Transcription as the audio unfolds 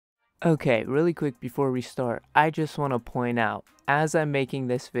Okay, really quick before we start, I just want to point out, as I'm making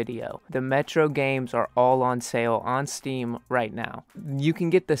this video, the Metro games are all on sale on Steam right now. You can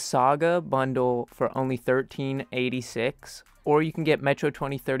get the Saga bundle for only $13.86, or you can get Metro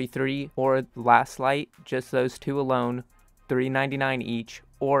 2033 or Last Light, just those two alone, $3.99 each,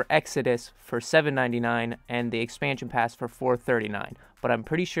 or Exodus for $7.99 and the expansion pass for $4.39. But I'm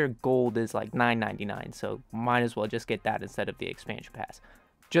pretty sure gold is like $9.99, so might as well just get that instead of the expansion pass.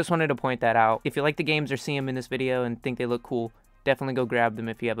 Just wanted to point that out. If you like the games or see them in this video and think they look cool, definitely go grab them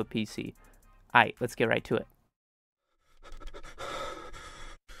if you have a PC. Alright, let's get right to it.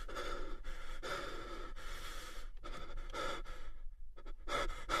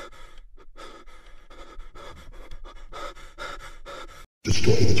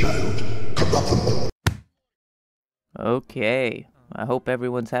 Destroy the child. Corrupt them. Okay, I hope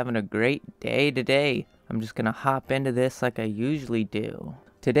everyone's having a great day today. I'm just gonna hop into this like I usually do.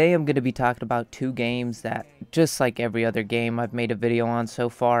 Today I'm going to be talking about two games that, just like every other game I've made a video on so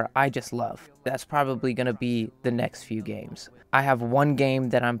far, I just love. That's probably going to be the next few games. I have one game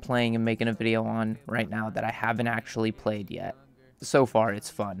that I'm playing and making a video on right now that I haven't actually played yet. So far it's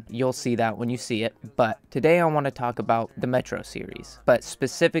fun. You'll see that when you see it. But today I want to talk about the Metro series, but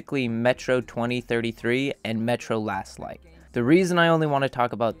specifically Metro 2033 and Metro Last Light. The reason I only want to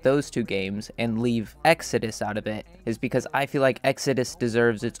talk about those two games and leave Exodus out of it is because I feel like Exodus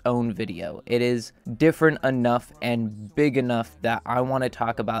deserves its own video. It is different enough and big enough that I want to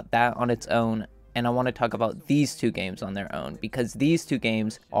talk about that on its own, and I want to talk about these two games on their own because these two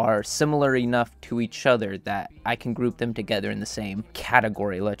games are similar enough to each other that I can group them together in the same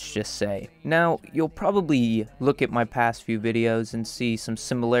category, let's just say. Now, you'll probably look at my past few videos and see some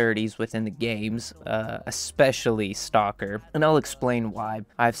similarities within the games, especially Stalker, and I'll explain why.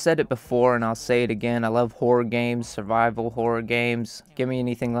 I've said it before and I'll say it again, I love horror games, survival horror games. Give me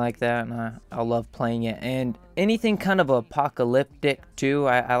anything like that and I'll love playing it, and anything kind of apocalyptic too,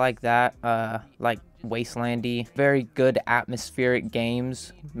 I like that, like Wastelandy. Very good atmospheric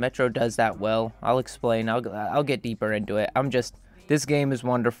games. Metro does that well. I'll explain, I'll get deeper into it. This game is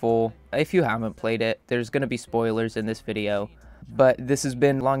wonderful. If you haven't played it, there's gonna be spoilers in this video, but this has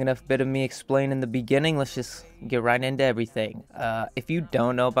been long enough bit of me explaining the beginning. Let's just get right into everything. If you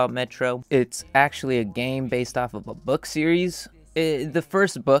don't know about Metro, it's actually a game based off of a book series. The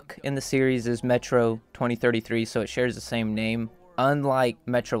first book in the series is Metro 2033, so it shares the same name. Unlike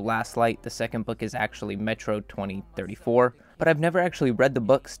Metro Last Light, the second book is actually Metro 2034. But I've never actually read the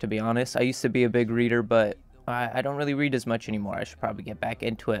books, to be honest. I used to be a big reader, but I don't really read as much anymore. I should probably get back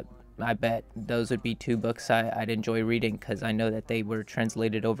into it. I bet those would be two books I'd enjoy reading because I know that they were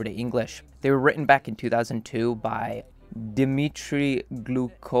translated over to English. They were written back in 2002 by Dmitry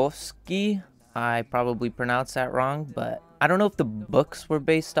Glukovsky. I probably pronounced that wrong, but I don't know if the books were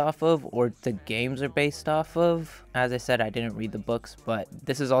based off of or the games are based off of. As I said, I didn't read the books, but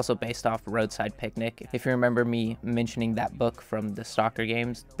this is also based off Roadside Picnic. If you remember me mentioning that book from the Stalker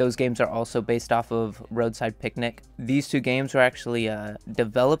games, those games are also based off of Roadside Picnic. These two games were actually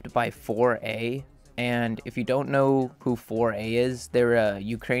developed by 4A. And if you don't know who 4A is, they're a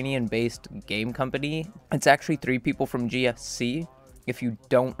Ukrainian-based game company. It's actually three people from GSC. If you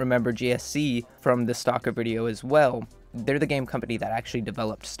don't remember GSC from the Stalker video as well, they're the game company that actually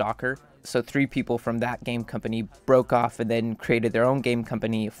developed Stalker. So three people from that game company broke off and then created their own game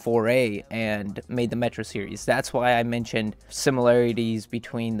company, 4A, and made the Metro series. That's why I mentioned similarities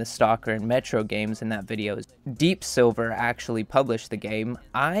between the Stalker and Metro games in that video. Deep Silver actually published the game.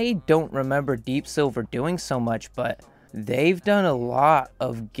 I don't remember Deep Silver doing so much, but they've done a lot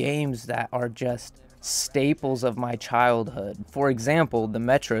of games that are just staples of my childhood. For example, the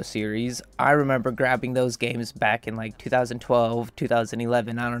Metro series, I remember grabbing those games back in like 2012,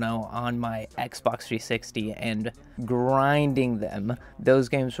 2011, I don't know, on my Xbox 360 and grinding them. Those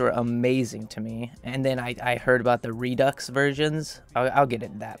games were amazing to me. And then I heard about the Redux versions. I'll get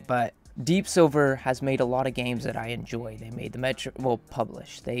into that, but Deep Silver has made a lot of games that I enjoy. They made the Metro,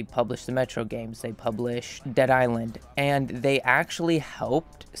 they published the Metro games, they published Dead Island, and they actually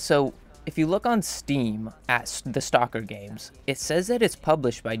helped. So if you look on Steam at the Stalker games, it says that it's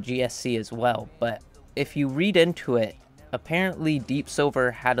published by GSC as well, but if you read into it, apparently Deep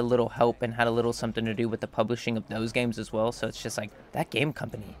Silver had a little help and had a little something to do with the publishing of those games as well, so it's just like, that game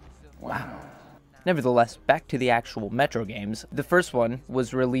company, wow. Nevertheless, back to the actual Metro games. The first one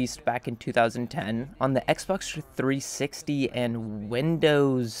was released back in 2010 on the Xbox 360 and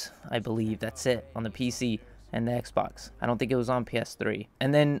Windows, I believe, that's it, on the PC. and the Xbox. I don't think it was on PS3.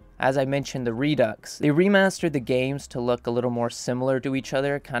 And then, as I mentioned, the Redux. They remastered the games to look a little more similar to each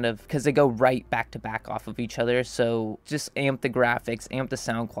other, kind of, because they go right back to back off of each other. So just amped the graphics, amped the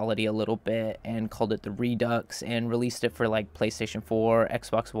sound quality a little bit, and called it the Redux, and released it for like PlayStation 4,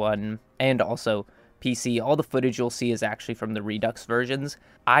 Xbox One, and also PC. All the footage you'll see is actually from the Redux versions.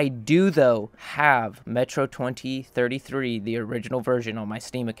 I do, though, have Metro 2033, the original version, on my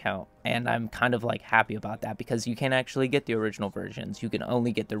Steam account, and I'm kind of like happy about that because you can't actually get the original versions. You can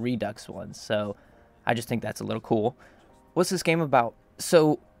only get the Redux ones, so I just think that's a little cool. What's this game about?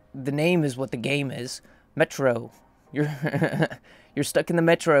 So the name is what the game is. Metro. You're you're stuck in the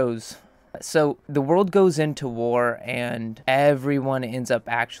metros. So the world goes into war and everyone ends up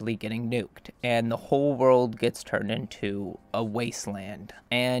actually getting nuked and the whole world gets turned into a wasteland.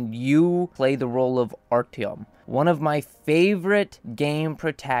 And you play the role of Artyom, one of my favorite game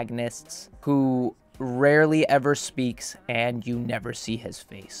protagonists who rarely ever speaks and you never see his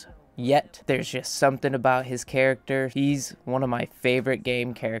face. Yet there's just something about his character. He's one of my favorite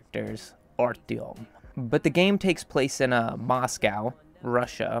game characters, Artyom. But the game takes place in Moscow,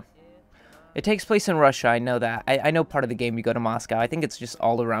 Russia. It takes place in Russia, I know that. I know part of the game you go to Moscow. I think it's just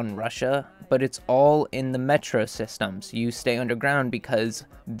all around Russia, but it's all in the metro systems. You stay underground because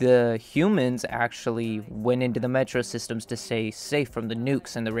the humans actually went into the metro systems to stay safe from the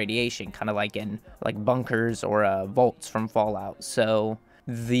nukes and the radiation, kind of like in like bunkers or vaults from Fallout. So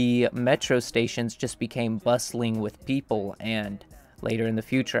the metro stations just became bustling with people, and later in the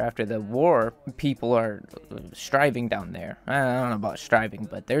future, after the war, people are striving down there. I don't know about striving,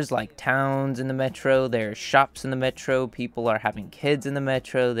 but there's like towns in the metro, there's shops in the metro, people are having kids in the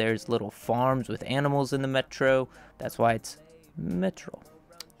metro, there's little farms with animals in the metro. That's why it's metro.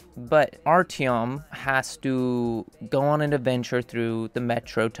 But Artyom has to go on an adventure through the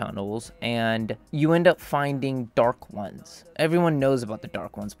metro tunnels, and you end up finding Dark Ones. Everyone knows about the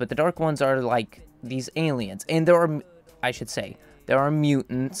Dark Ones, but the Dark Ones are like these aliens, and there are, I should say, there are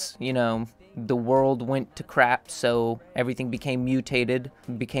mutants. You know, the world went to crap, so everything became mutated,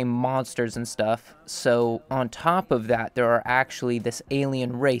 became monsters and stuff. So on top of that, there are actually this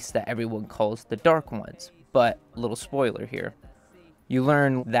alien race that everyone calls the Dark Ones. But, little spoiler here, you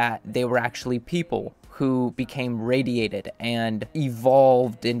learn that they were actually people who became radiated and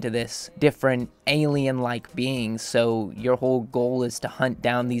evolved into this different alien-like beings. So your whole goal is to hunt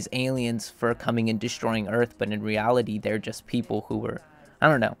down these aliens for coming and destroying Earth, but in reality, they're just people who were, I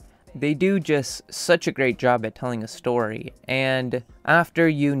don't know. They do just such a great job at telling a story, and after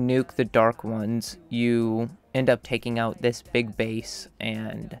you nuke the Dark Ones, you end up taking out this big base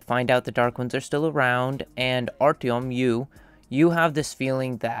and find out the Dark Ones are still around, and Artyom, you have this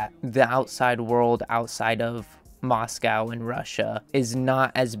feeling that the outside world, outside of Moscow and Russia, is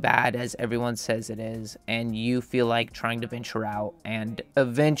not as bad as everyone says it is, and you feel like trying to venture out, and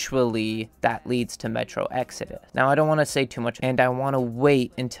eventually that leads to Metro Exodus. Now, I don't want to say too much, and I want to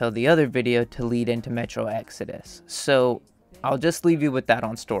wait until the other video to lead into Metro Exodus, so I'll just leave you with that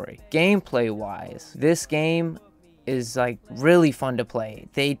on story. Gameplay wise, this game is like really fun to play.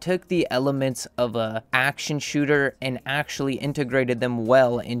 They took the elements of a action shooter and actually integrated them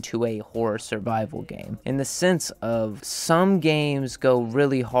well into a horror survival game, in the sense of some games go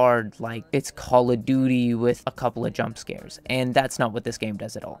really hard, like it's Call of Duty with a couple of jump scares, and that's not what this game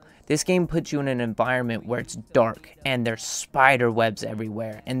does at all. This game puts you in an environment where it's dark and there's spider webs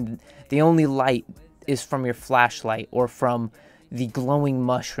everywhere, and the only light is from your flashlight or from the glowing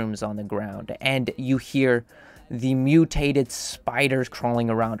mushrooms on the ground, and you hear the mutated spiders crawling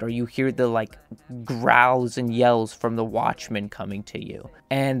around, or you hear the like growls and yells from the watchmen coming to you.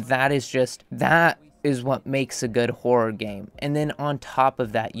 And that is what makes a good horror game. And then on top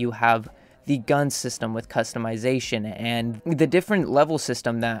of that, you have the gun system with customization and the different level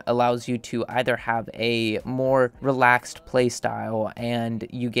system that allows you to either have a more relaxed playstyle and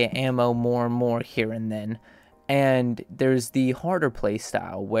you get ammo more and more here and then. And there's the harder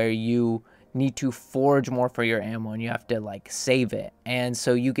playstyle where you need to forage more for your ammo and you have to like save it, and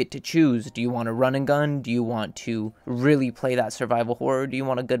so you get to choose, do you want to run and gun, do you want to really play that survival horror, do you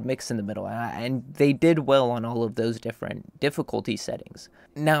want a good mix in the middle? And they did well on all of those different difficulty settings.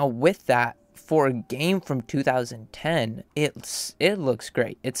 Now with that, for a game from 2010, it looks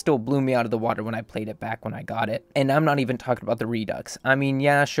great. It still blew me out of the water when I played it back when I got it. And I'm not even talking about the Redux. I mean,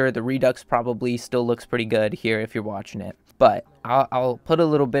 yeah, sure, the Redux probably still looks pretty good here if you're watching it, but I'll put a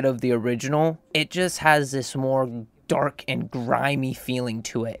little bit of the original. It just has this more dark and grimy feeling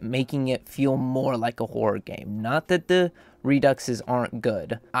to it, making it feel more like a horror game. Not that the Reduxes aren't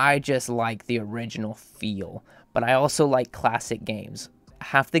good. I just like the original feel, but I also like classic games.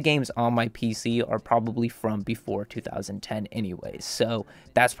 half the games on my PC are probably from before 2010 anyways, so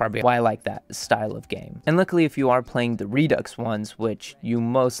that's probably why I like that style of game. And luckily, if you are playing the Redux ones, which you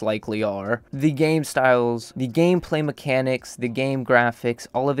most likely are, the game styles, the gameplay mechanics, the game graphics,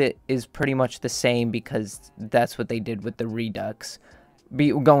 all of it is pretty much the same because that's what they did with the Redux,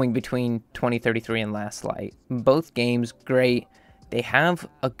 going between 2033 and Last Light. Both games great. They have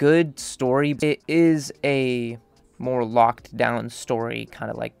a good story. It is a more locked down story,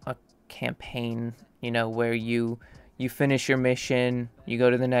 kind of like a campaign, you know, where you finish your mission, you go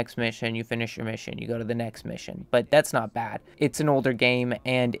to the next mission, you finish your mission, you go to the next mission. But that's not bad. It's an older game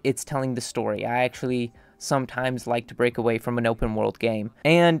and it's telling the story. I actually sometimes like to break away from an open world game.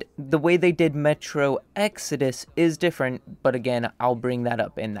 And the way they did Metro Exodus is different, but again, I'll bring that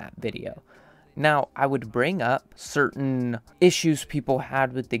up in that video. Now, I would bring up certain issues people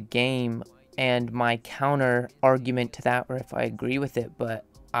had with the game and my counter argument to that, or if I agree with it, but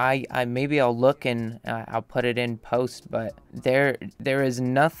I maybe I'll look and I'll put it in post, but there is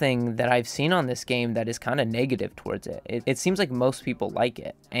nothing that I've seen on this game that is kind of negative towards it. It seems like most people like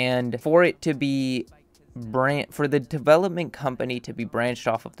it, and for it to be for the development company to be branched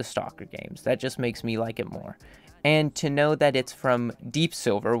off of the Stalker games, that just makes me like it more. And to know that it's from Deep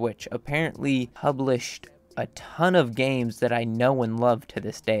Silver, which apparently published a ton of games that I know and love to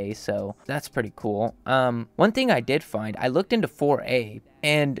this day, so that's pretty cool. One thing I did find, I looked into 4A,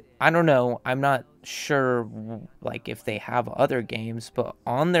 and I don't know, I'm not sure like if they have other games, but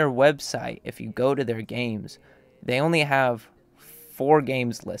on their website, if you go to their games, they only have 4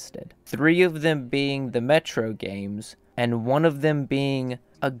 games listed. 3 of them being the Metro games, and 1 of them being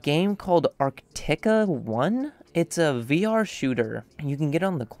a game called Arctica 1? It's a VR shooter, and you can get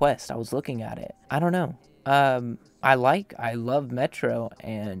on the Quest. I was looking at it. I don't know. I love Metro,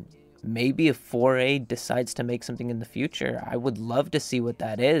 and maybe if 4A decides to make something in the future, I would love to see what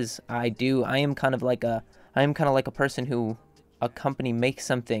that is. I am kind of like a person who, a company makes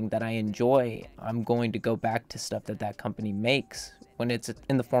something that I enjoy, I'm going to go back to stuff that company makes when it's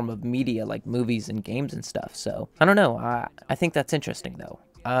in the form of media like movies and games and stuff. So I don't know. I think that's interesting though.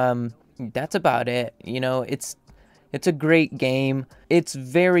 That's about it. You know, it's a great game. It's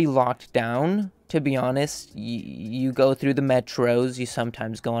very locked down, to be honest. You go through the metros, you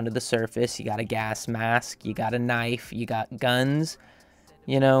sometimes go onto the surface, you got a gas mask, you got a knife, you got guns.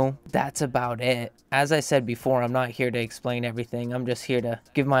 You know, that's about it. As I said before, I'm not here to explain everything. I'm just here to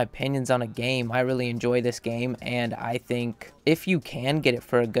give my opinions on a game. I really enjoy this game, and I think if you can get it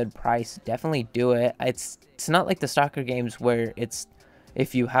for a good price, definitely do it. It's not like the Stalker games where it's,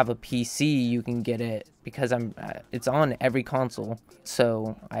 if you have a PC, you can get it, because it's on every console.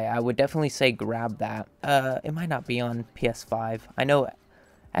 So I would definitely say grab that. It might not be on PS5. I know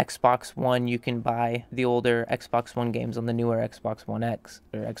Xbox One, you can buy the older Xbox One games on the newer Xbox One X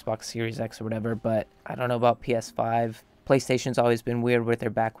or Xbox Series X or whatever, but I don't know about PS5. PlayStation's always been weird with their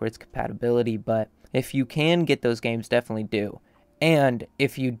backwards compatibility, but if you can get those games, definitely do. And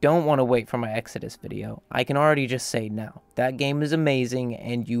if you don't want to wait for my Exodus video, I can already just say now, that game is amazing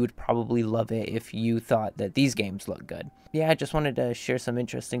and you would probably love it if you thought that these games look good. Yeah, I just wanted to share some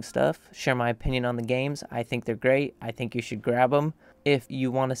interesting stuff, share my opinion on the games. I think they're great. I think you should grab them. If you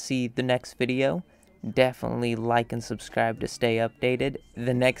want to see the next video, definitely like and subscribe to stay updated.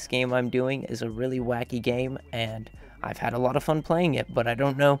 The next game I'm doing is a really wacky game, and I've had a lot of fun playing it, but I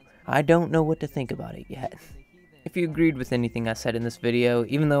don't know what to think about it yet. If you agreed with anything I said in this video,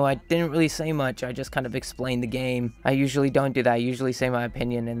 even though I didn't really say much, I just kind of explained the game. I usually don't do that. I usually say my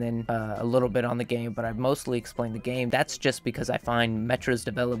opinion and then a little bit on the game, but I mostly explain the game. That's just because I find Metro's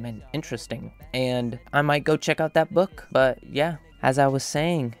development interesting, and I might go check out that book. But yeah, as I was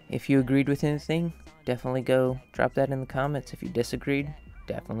saying, if you agreed with anything, definitely go drop that in the comments. If you disagreed,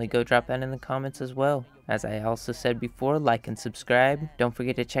 definitely go drop that in the comments as well. As I also said before, like and subscribe. Don't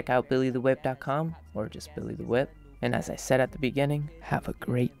forget to check out BillyTheWhip.com or just BillyTheWhip. And as I said at the beginning, have a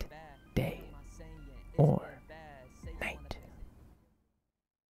great day or night.